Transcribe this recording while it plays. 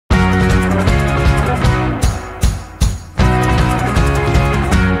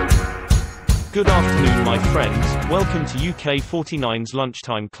Good afternoon, my friends. Welcome to UK49s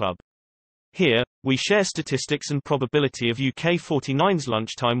Lunchtime Club. Here, we share statistics and probability of UK49's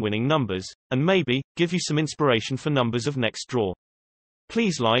lunchtime winning numbers, and maybe, give you some inspiration for numbers of next draw.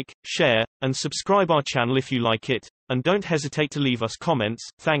 Please like, share, and subscribe our channel if you like it, and don't hesitate to leave us comments,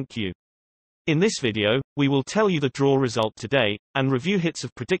 thank you. In this video, we will tell you the draw result today, and review hits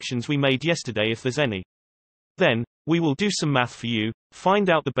of predictions we made yesterday if there's any. Then, we will do some math for you, find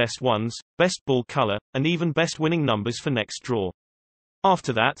out the best ones, best ball color, and even best winning numbers for next draw.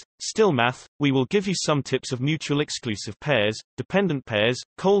 After that, still math, we will give you some tips of mutual exclusive pairs, dependent pairs,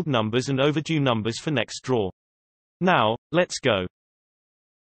 cold numbers and overdue numbers for next draw. Now, let's go.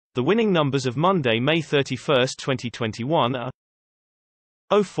 The winning numbers of Monday, May 31, 2021 are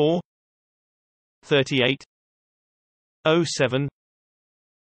 04, 38, 07,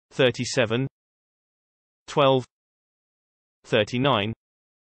 37, 12, 39,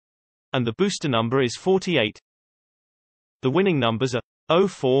 and the booster number is 48. The winning numbers are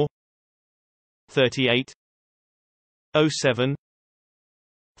 04, 38, 07,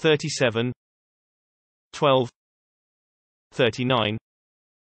 37, 12, 39,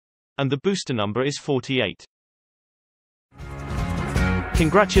 and the booster number is 48.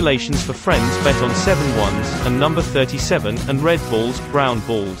 Congratulations for friends bet on 7 ones, and number 37, and red balls, brown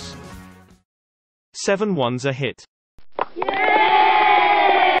balls. 7 ones are hit.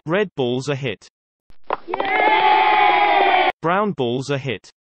 Yay! Red balls are hit. Yay! Brown balls are hit.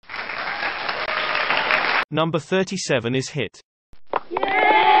 Number 37 is hit.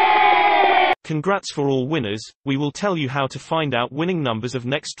 Yay! Congrats for all winners. We will tell you how to find out winning numbers of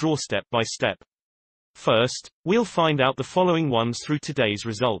next draw step by step. First, we'll find out the following ones through today's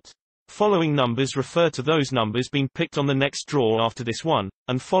result. Following numbers refer to those numbers being picked on the next draw after this one,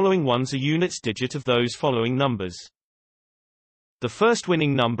 and following ones are units digit of those following numbers. The first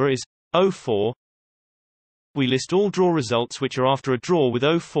winning number is 04. We list all draw results which are after a draw with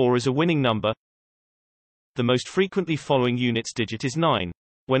 04 as a winning number. The most frequently following units digit is 9.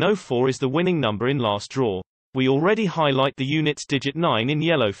 When 04 is the winning number in last draw, we already highlight the units digit 9 in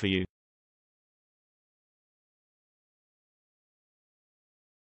yellow for you.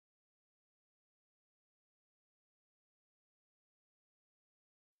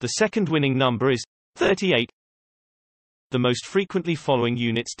 The second winning number is 38. The most frequently following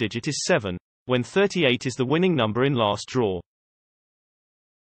units digit is 7, when 38 is the winning number in last draw.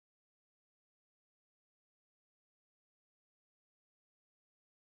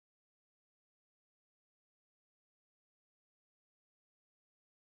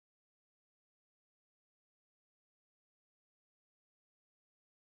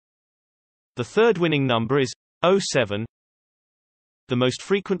 The third winning number is 07. The most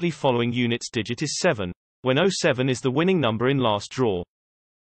frequently following units digit is 7, when 07 is the winning number in last draw.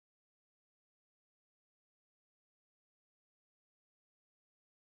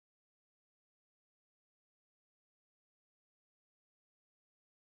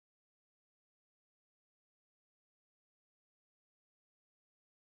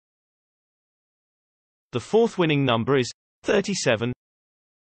 The fourth winning number is 37.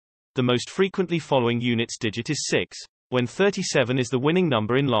 The most frequently following units digit is 6, when 37 is the winning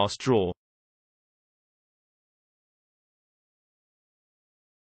number in last draw.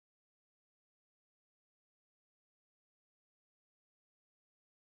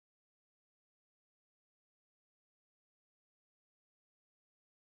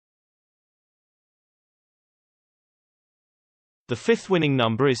 The fifth winning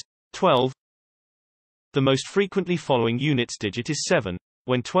number is 12. The most frequently following units digit is 7,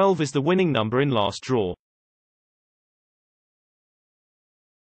 when 12 is the winning number in last draw.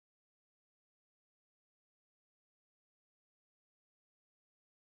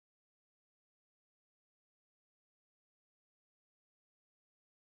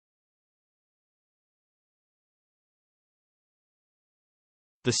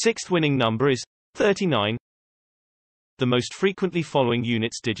 The sixth winning number is 39. The most frequently following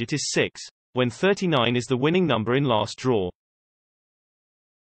units digit is 6, when 39 is the winning number in last draw.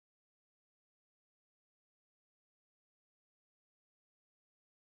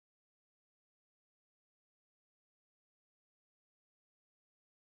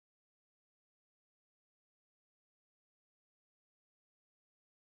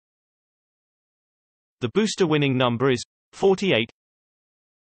 The booster winning number is 48.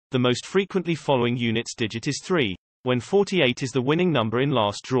 The most frequently following units digit is 3, when 48 is the winning number in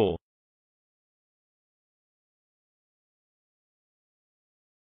last draw.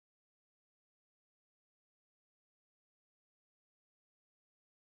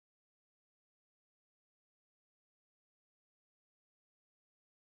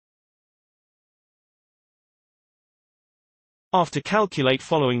 After calculate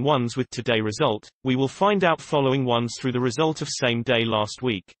following ones with today result, we will find out following ones through the result of same day last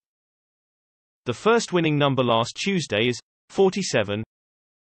week. The first winning number last Tuesday is 47.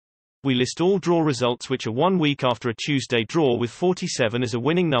 We list all draw results which are 1 week after a Tuesday draw with 47 as a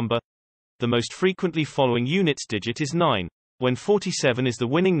winning number. The most frequently following units digit is 9. When 47 is the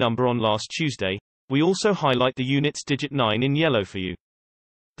winning number on last Tuesday, we also highlight the units digit 9 in yellow for you.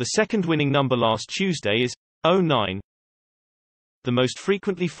 The second winning number last Tuesday is 09. The most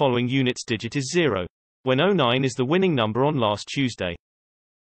frequently following units digit is 0. When 09 is the winning number on last Tuesday.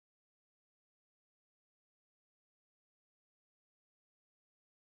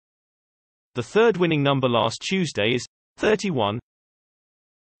 The third winning number last Tuesday is 31.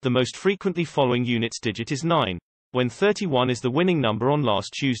 The most frequently following units digit is 9. When 31 is the winning number on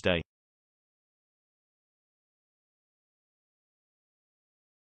last Tuesday.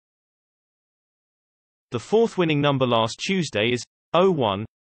 The fourth winning number last Tuesday is 01.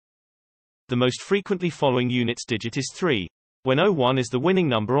 The most frequently following units digit is 3. When 01 is the winning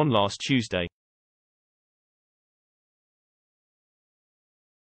number on last Tuesday.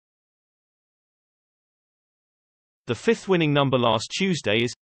 The fifth winning number last Tuesday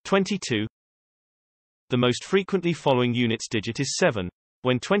is 22. The most frequently following units digit is 7.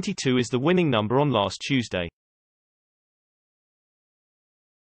 When 22 is the winning number on last Tuesday.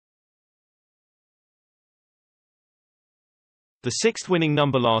 The sixth winning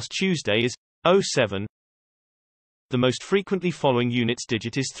number last Tuesday is 07. The most frequently following units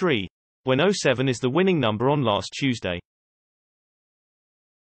digit is 3. When 07 is the winning number on last Tuesday.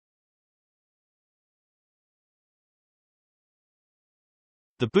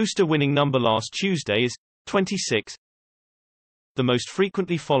 The booster winning number last Tuesday is 26. The most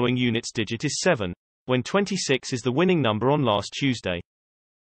frequently following units digit is 7. When 26 is the winning number on last Tuesday.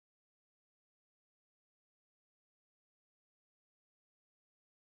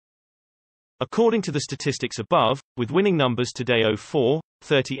 According to the statistics above, with winning numbers today 04,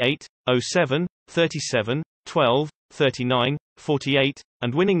 38, 07, 37, 12, 39, 48,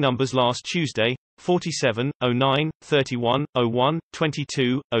 and winning numbers last Tuesday, 47, 09, 31, 01,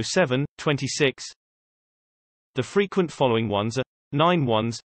 22, 07, 26. The frequent following ones are 9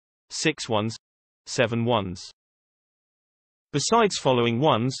 ones, 6 ones, 7 ones. Besides following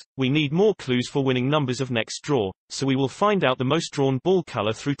ones, we need more clues for winning numbers of next draw, so we will find out the most drawn ball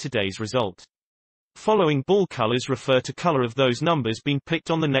color through today's result. Following ball colors refer to color of those numbers being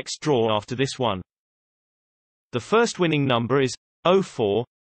picked on the next draw after this one. The first winning number is 04.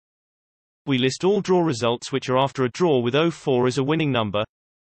 We list all draw results which are after a draw with 04 as a winning number.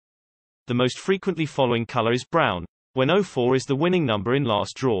 The most frequently following color is brown. When 04 is the winning number in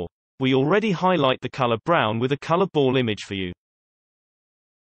last draw. We already highlight the color brown with a color ball image for you.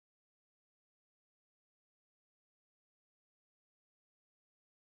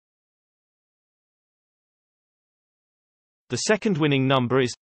 The second winning number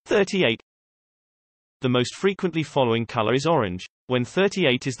is 38. The most frequently following color is orange. When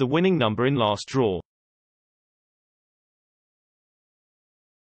 38 is the winning number in last draw.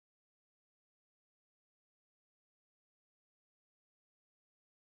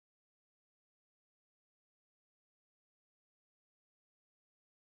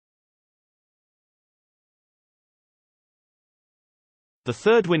 The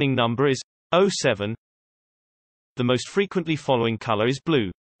third winning number is 07. The most frequently following color is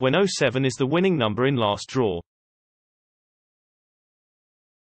blue. When 07 is the winning number in last draw.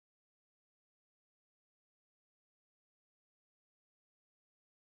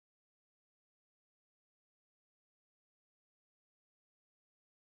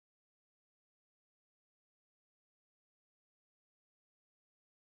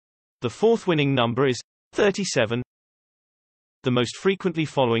 The fourth winning number is 37. The most frequently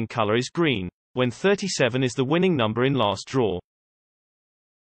following color is green. When 37 is the winning number in last draw.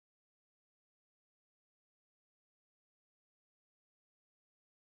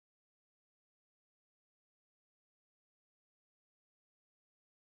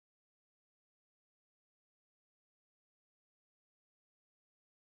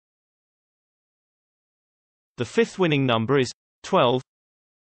 The fifth winning number is 12.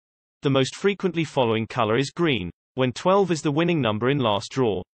 The most frequently following color is green. When 12 is the winning number in last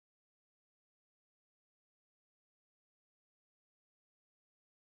draw.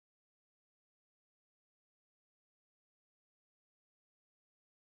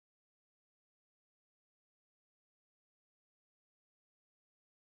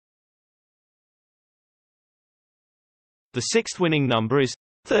 The sixth winning number is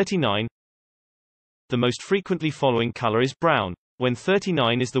 39. The most frequently following color is brown. When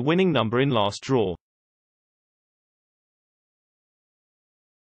 39 is the winning number in last draw.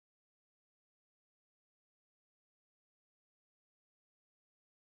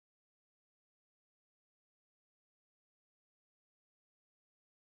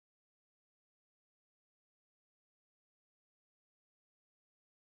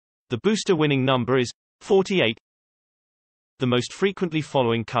 The booster winning number is 48. The most frequently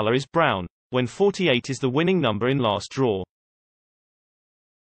following color is brown, when 48 is the winning number in last draw.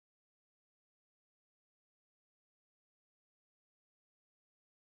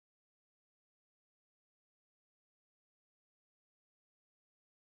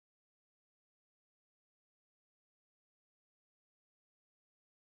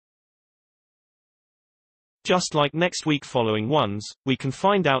 Just like next week following ones, we can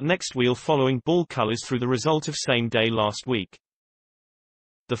find out next wheel following ball colors through the result of same day last week.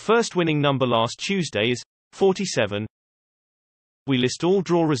 The first winning number last Tuesday is 47. We list all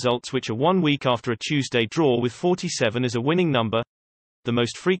draw results which are 1 week after a Tuesday draw with 47 as a winning number. The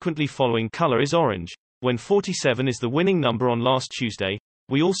most frequently following color is orange, when 47 is the winning number on last Tuesday.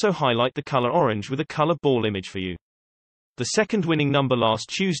 We also highlight the color orange with a color ball image for you. The second winning number last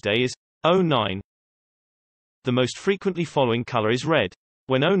Tuesday is 09. The most frequently following color is red,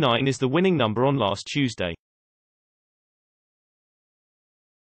 when 09 is the winning number on last Tuesday.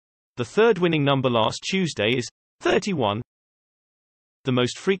 The third winning number last Tuesday is 31. The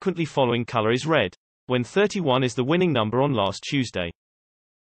most frequently following color is red, when 31 is the winning number on last Tuesday.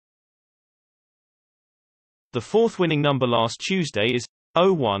 The fourth winning number last Tuesday is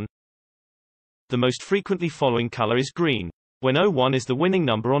 01. The most frequently following color is green, when 01 is the winning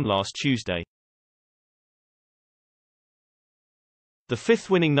number on last Tuesday. The fifth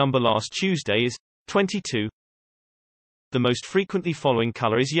winning number last Tuesday is 22. The most frequently following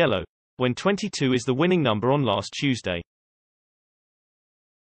color is yellow, when 22 is the winning number on last Tuesday.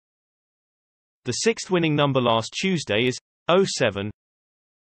 The sixth winning number last Tuesday is 07.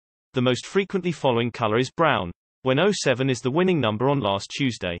 The most frequently following color is brown, when 07 is the winning number on last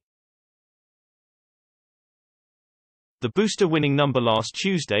Tuesday. The booster winning number last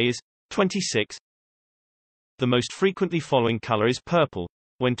Tuesday is 26. The most frequently following color is purple,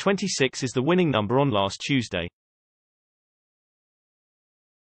 when 26 is the winning number on last Tuesday.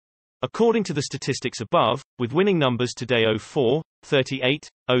 According to the statistics above, with winning numbers today 04, 38,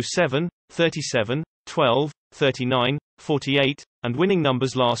 07, 37, 12, 39, 48, and winning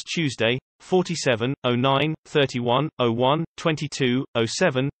numbers last Tuesday, 47, 09, 31, 01, 22,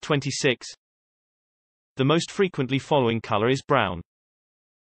 07, 26. The most frequently following color is brown.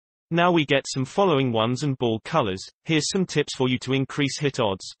 Now we get some following ones and ball colors. Here's some tips for you to increase hit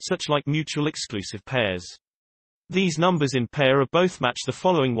odds, such like mutual exclusive pairs. These numbers in pair are both match the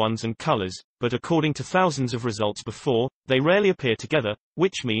following ones and colors, but according to thousands of results before, they rarely appear together,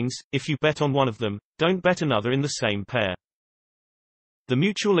 which means, if you bet on one of them, don't bet another in the same pair. The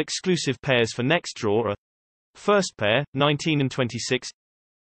mutual exclusive pairs for next draw are: first pair, 19 and 26,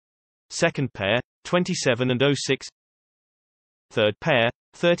 second pair, 27 and 06, third pair,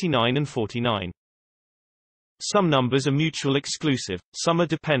 39 and 49. Some numbers are mutual exclusive, some are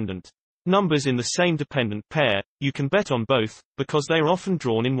dependent. Numbers in the same dependent pair, you can bet on both, because they are often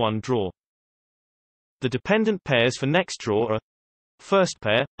drawn in one draw. The dependent pairs for next draw are: first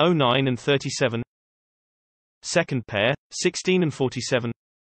pair, 09 and 37, second pair, 16 and 47,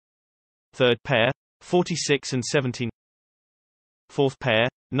 third pair, 46 and 17, fourth pair,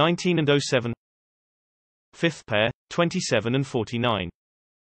 19 and 07, fifth pair, 27 and 49.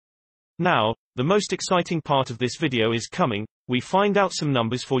 Now, the most exciting part of this video is coming. We find out some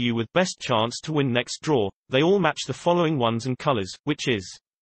numbers for you with best chance to win next draw. They all match the following ones and colors, which is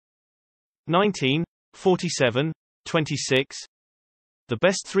 19, 47, 26. The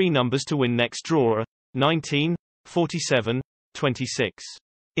best three numbers to win next draw are 19, 47, 26.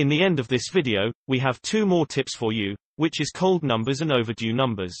 In the end of this video, we have two more tips for you, which is cold numbers and overdue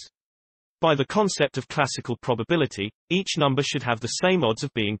numbers. By the concept of classical probability, each number should have the same odds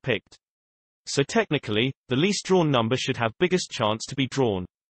of being picked. So technically, the least drawn number should have biggest chance to be drawn.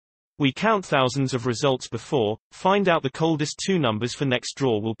 We count thousands of results before, find out the coldest two numbers for next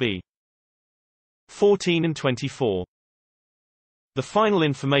draw will be 14 and 24. The final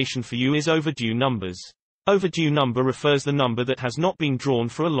information for you is overdue numbers. Overdue number refers the number that has not been drawn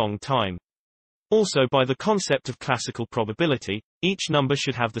for a long time. Also, by the concept of classical probability, each number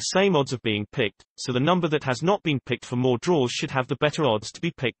should have the same odds of being picked, so the number that has not been picked for more draws should have the better odds to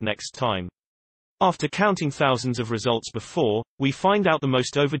be picked next time. After counting thousands of results before, we find out the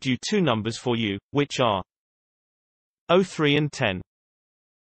most overdue two numbers for you, which are 03 and 10.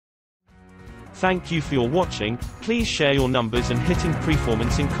 Thank you for your watching. Please share your numbers and hitting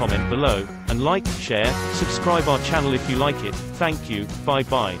performance in comment below, and like, share, subscribe our channel if you like it. Thank you, bye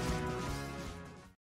bye.